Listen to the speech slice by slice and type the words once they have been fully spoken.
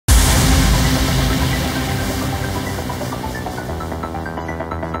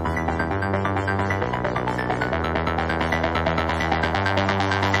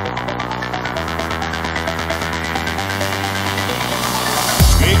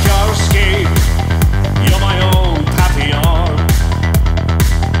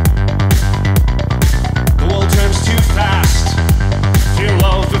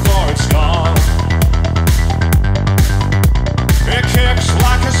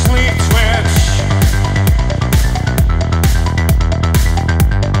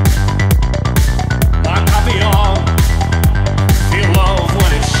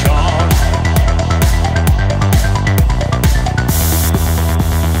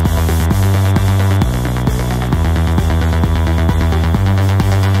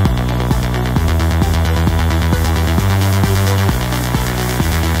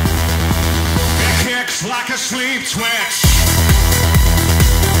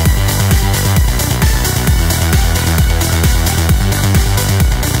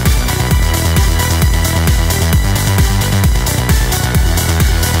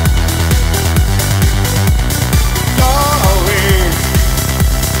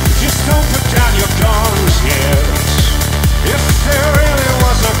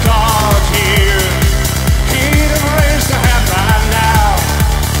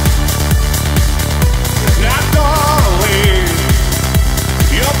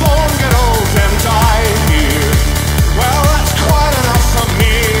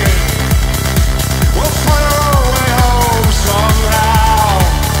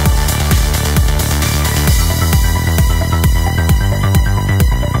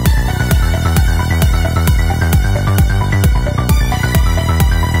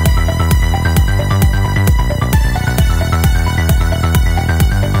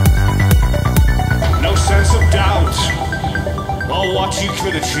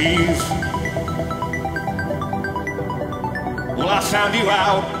deceive. Well, I found you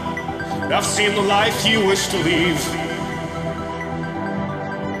out. I've seen the life you wish to leave.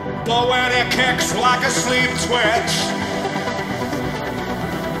 But when it kicks like a sleep twitch,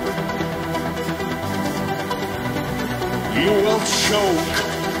 you will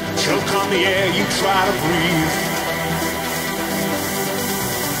choke on the air you try to breathe.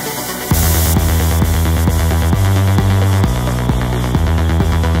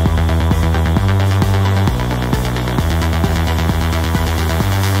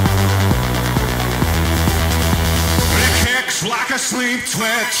 Like a sleep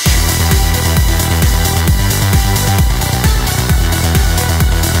twitch.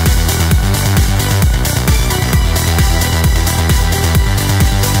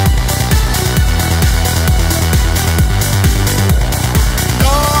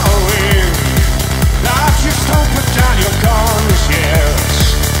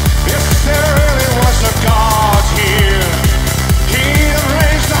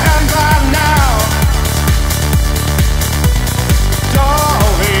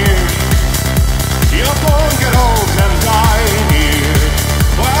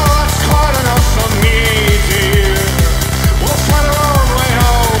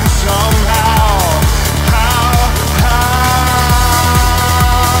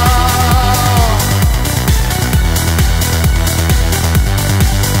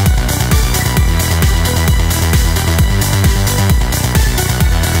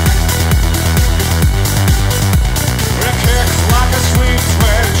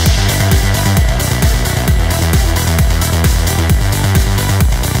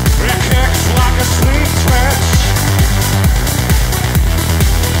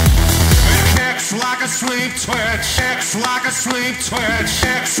 Sleep twitch, it's like a sleep twitch,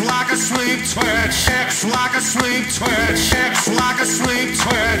 it's like a sleep twitch, it's like a sleep twitch, it's like a sleep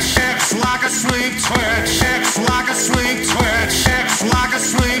twitch, it's like a sleep twitch, it's